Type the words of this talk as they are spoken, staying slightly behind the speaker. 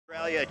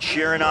Australia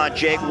cheering on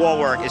Jake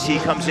Wallwork as he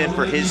comes in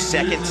for his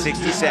second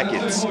 60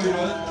 seconds. Whoa.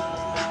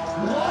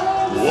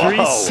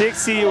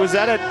 360, was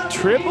that a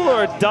triple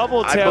or a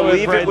double tail? I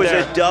believe right it was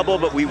there? a double,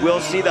 but we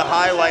will see the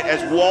highlight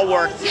as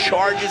Wallwork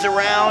charges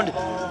around.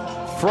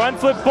 Front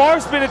flip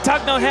bar spin to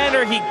tuck no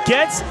hander. He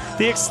gets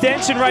the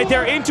extension right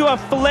there into a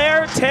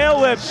flare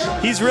tail whip.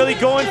 He's really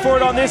going for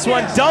it on this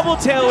one. Double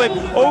tail whip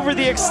over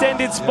the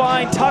extended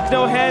spine. Tuck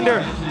no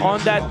hander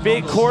on that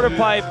big quarter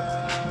pipe.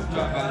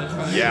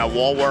 Yeah,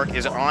 Wallwork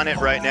is on it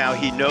right now.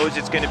 He knows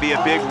it's going to be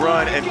a big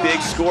run and big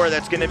score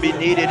that's going to be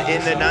needed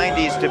in the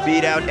 90s to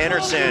beat out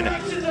Anderson.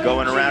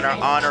 Going around our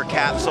honor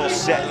capsule,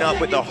 setting up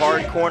with the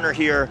hard corner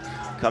here.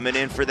 Coming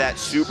in for that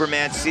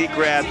Superman seat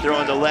grab,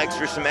 throwing the legs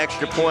for some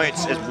extra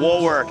points as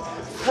Wallwork.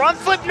 Front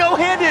flip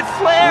no-handed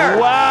flare.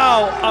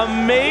 Wow,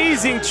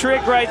 amazing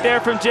trick right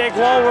there from Jake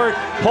Wallwork.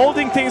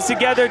 Holding things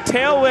together,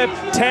 tail whip,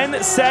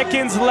 10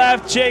 seconds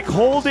left. Jake,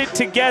 hold it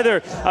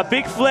together. A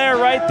big flare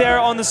right there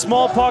on the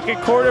small pocket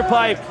quarter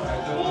pipe.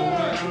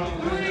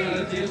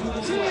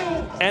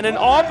 And an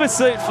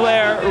opposite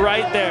flare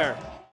right there.